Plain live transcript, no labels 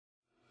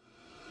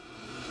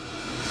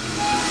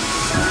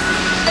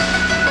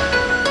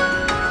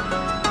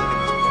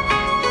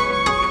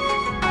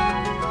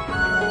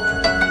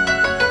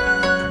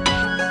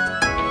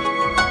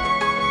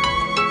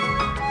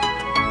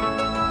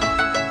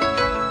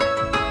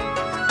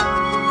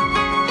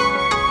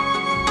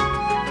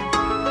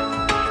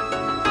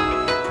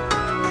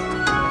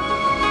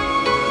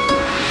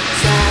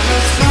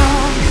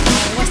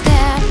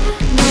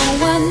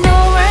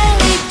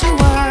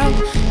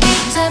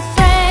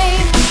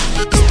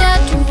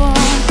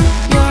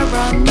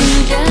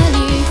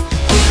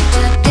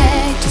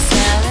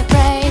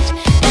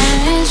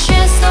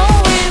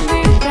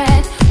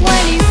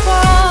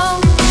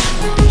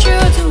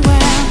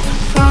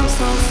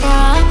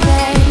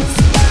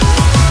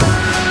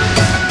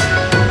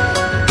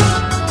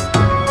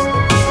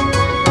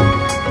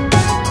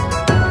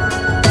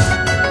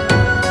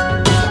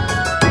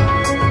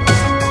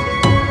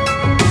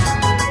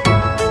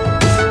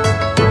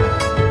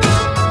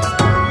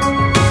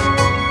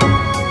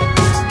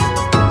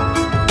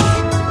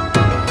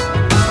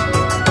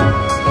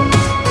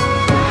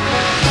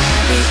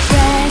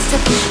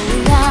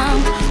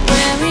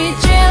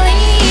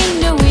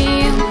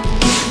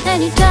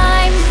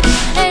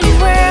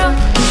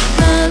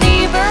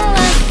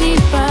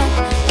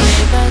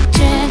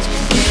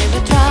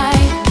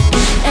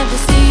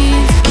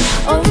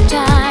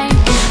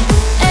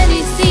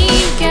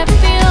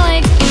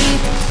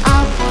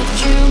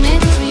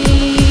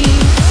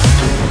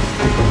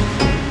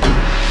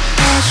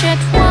Yet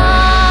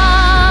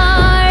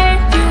why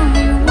you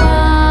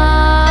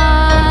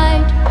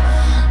white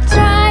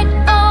tried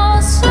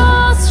oh so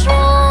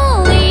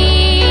strongly.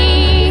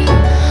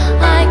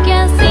 I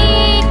can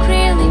see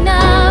clearly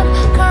now,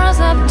 cause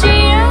of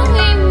tears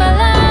in my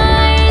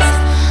eyes.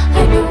 I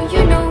know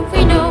you know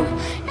we know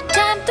it's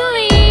time to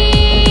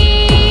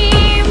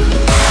leave.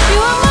 You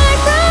are my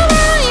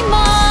brother in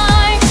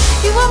mine,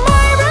 you are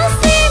my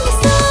brother in my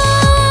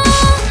soul.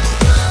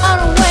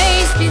 I'll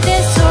always be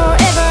this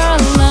forever.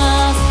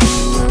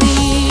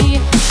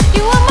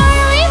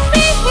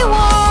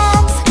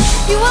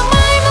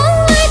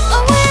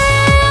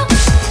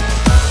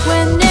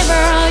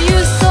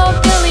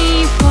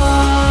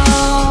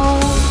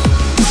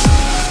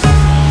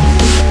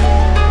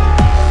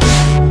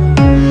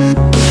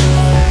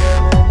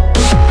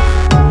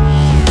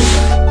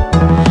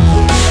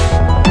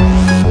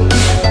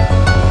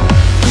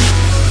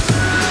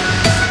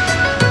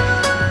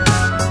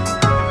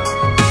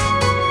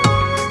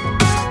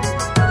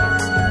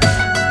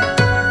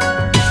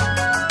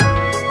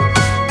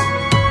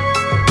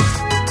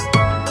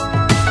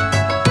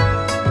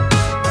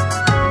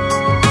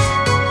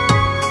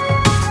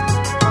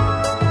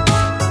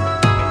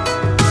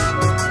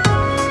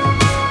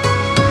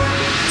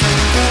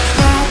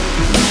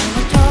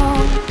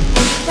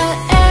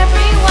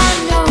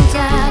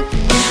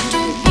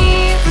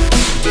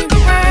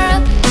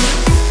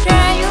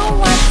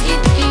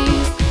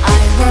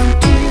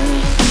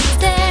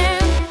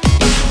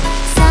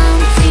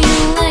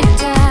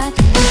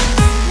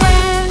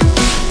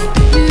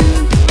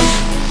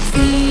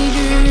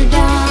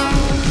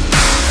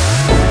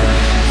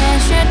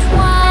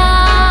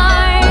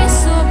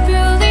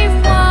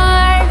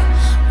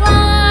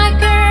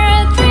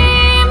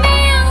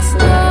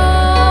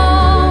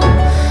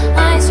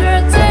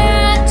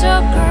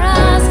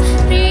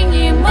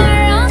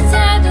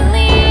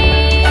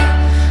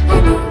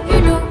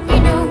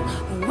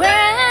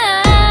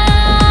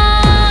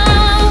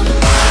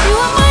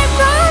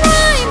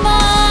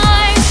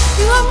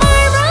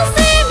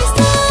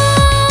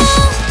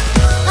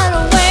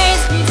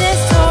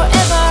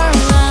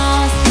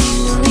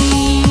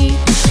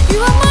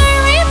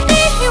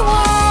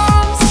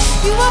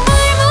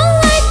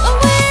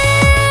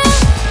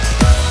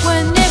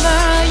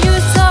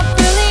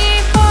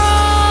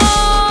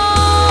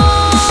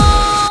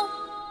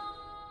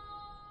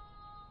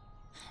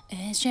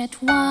 It's yet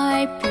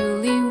why,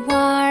 purely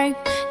why,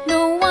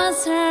 no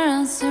one's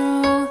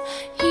answer.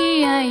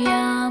 Here I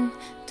am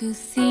to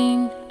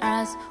think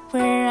as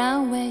where I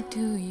way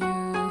to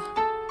you.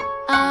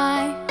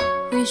 I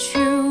wish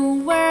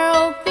you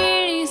were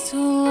pretty so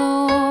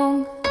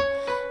long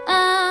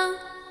and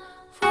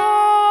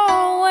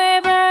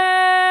forever.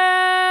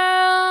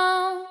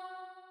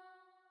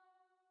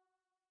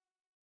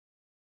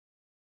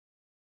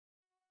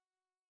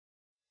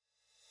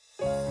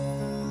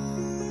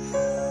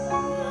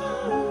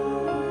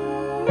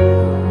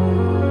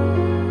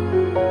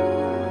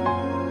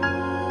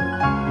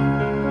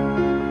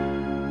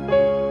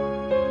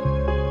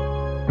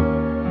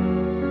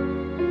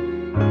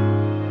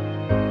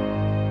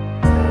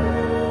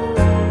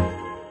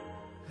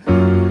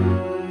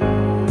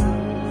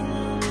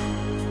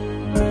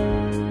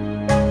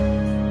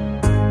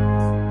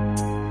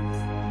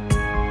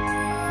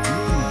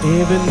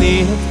 Even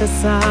if the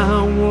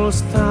sun will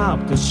stop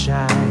to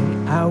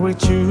shine, I will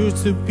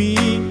choose to be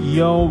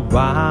your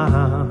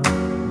one.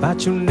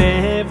 But you'll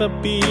never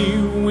be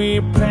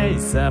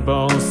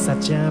replaceable,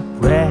 such a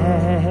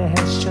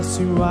precious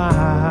you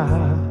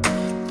are.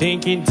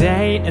 Thinking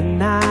day and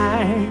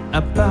night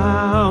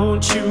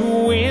about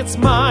you, it's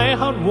my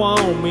heart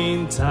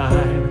warming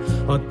time.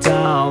 Oh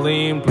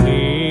darling,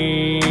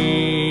 please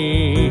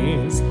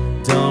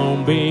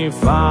don't be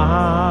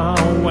far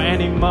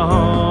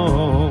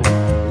anymore.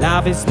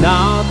 Love is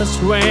not the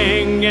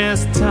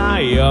strongest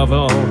tie of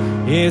all.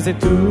 Is it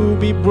to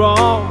be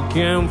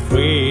broken,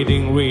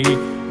 fading weak?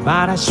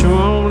 But I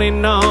surely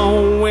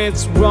know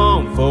it's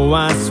wrong for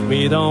us.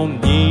 We don't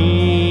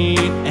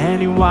need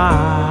any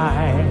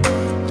why.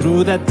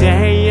 Through the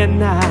day and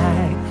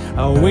night,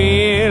 I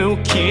will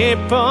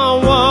keep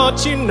on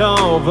watching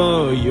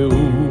over you,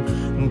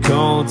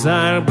 'cause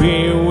I'll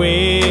be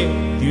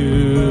with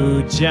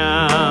you,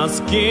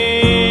 just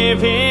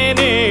giving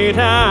it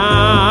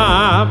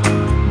up.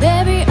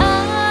 Baby,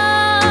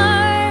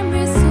 I'm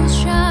so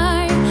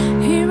shy.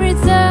 Here is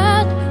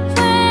that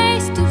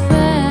face to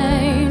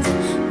face.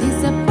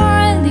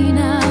 Disappointingly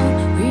now,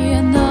 we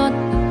are not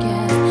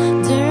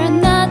again. There are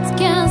not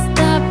can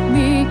stop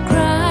me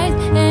crying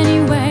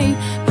anyway.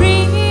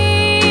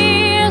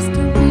 Please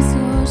don't be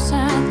so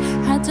sad.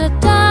 Had to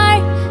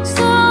die,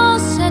 so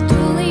sad to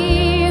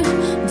leave.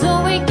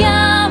 Though we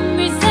got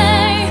me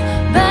say,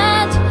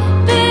 but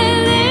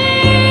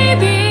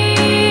believe it.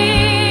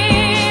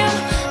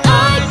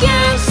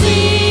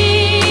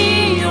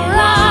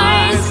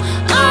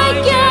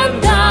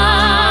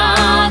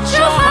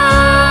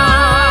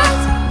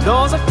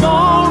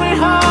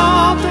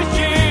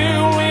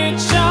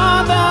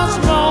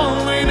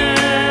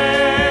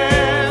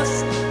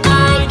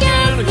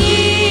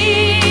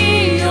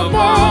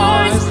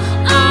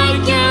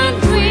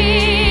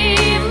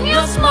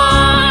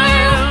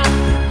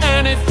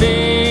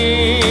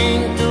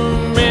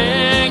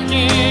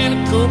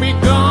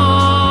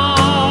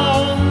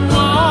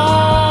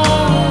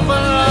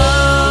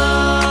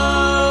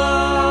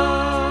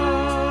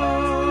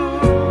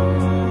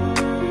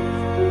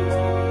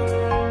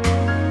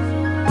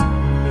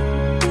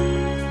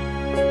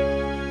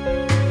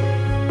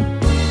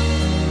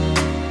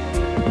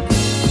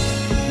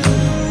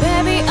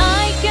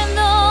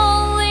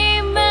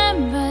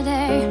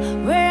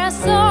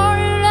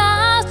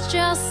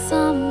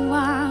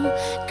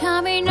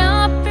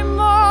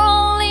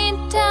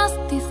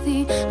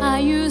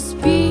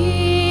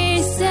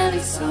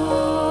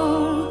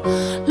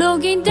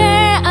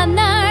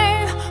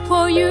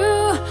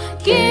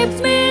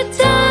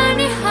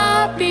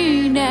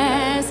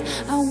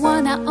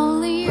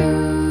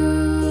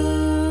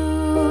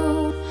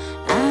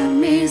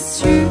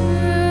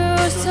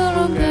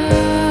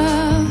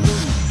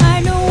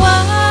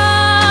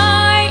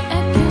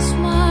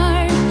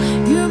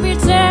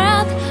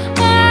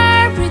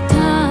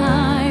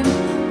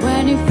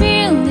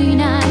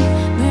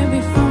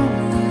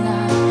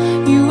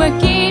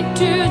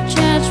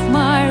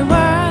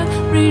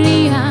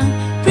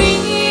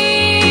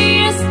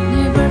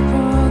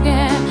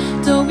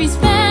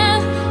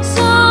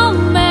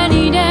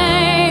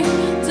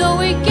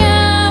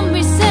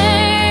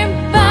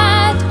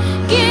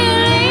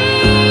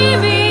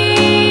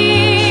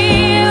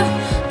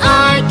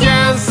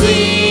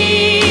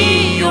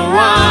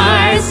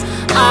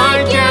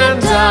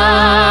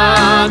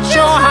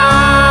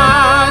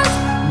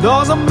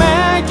 doesn't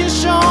make